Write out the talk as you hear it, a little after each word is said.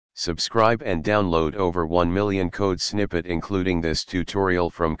Subscribe and download over 1 million code snippet including this tutorial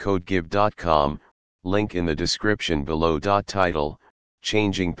from codegive.com, link in the description below. Title,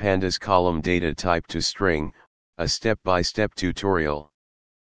 Changing Pandas Column Data Type to String, a step-by-step tutorial.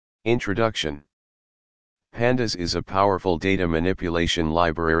 Introduction. Pandas is a powerful data manipulation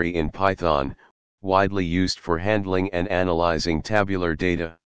library in Python, widely used for handling and analyzing tabular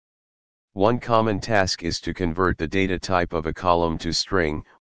data. One common task is to convert the data type of a column to string,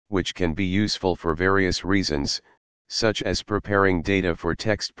 which can be useful for various reasons, such as preparing data for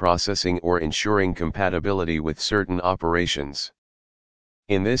text processing or ensuring compatibility with certain operations.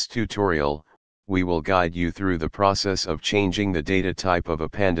 In this tutorial, we will guide you through the process of changing the data type of a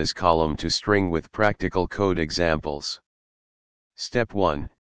Pandas column to string with practical code examples. Step 1.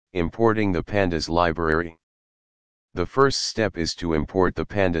 Importing the Pandas library. The first step is to import the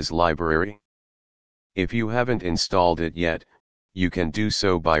Pandas library. If you haven't installed it yet, you can do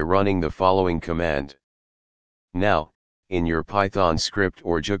so by running the following command. Now, in your Python script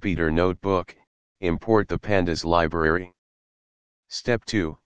or Jupyter Notebook, import the Pandas library. Step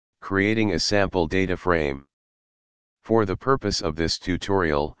 2. Creating a sample data frame. For the purpose of this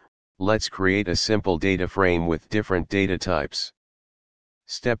tutorial, let's create a simple data frame with different data types.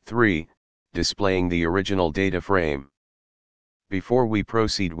 Step 3. Displaying the original data frame. Before we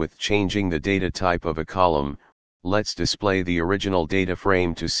proceed with changing the data type of a column, let's display the original data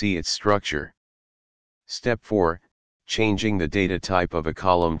frame to see its structure. Step 4. Changing the data type of a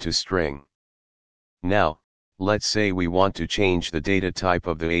column to string. Now, let's say we want to change the data type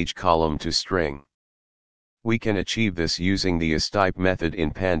of the age column to string. We can achieve this using the astype method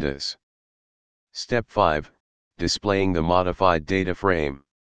in Pandas. Step 5. Displaying the modified data frame.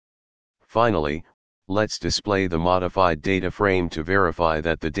 Finally, let's display the modified data frame to verify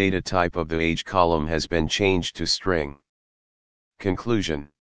that the data type of the age column has been changed to string. Conclusion.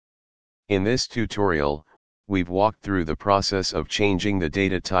 In this tutorial, we've walked through the process of changing the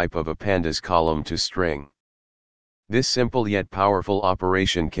data type of a Pandas column to string. This simple yet powerful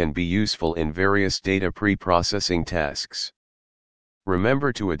operation can be useful in various data pre-processing tasks.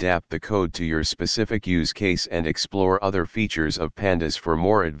 Remember to adapt the code to your specific use case and explore other features of Pandas for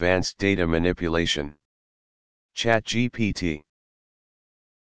more advanced data manipulation. ChatGPT.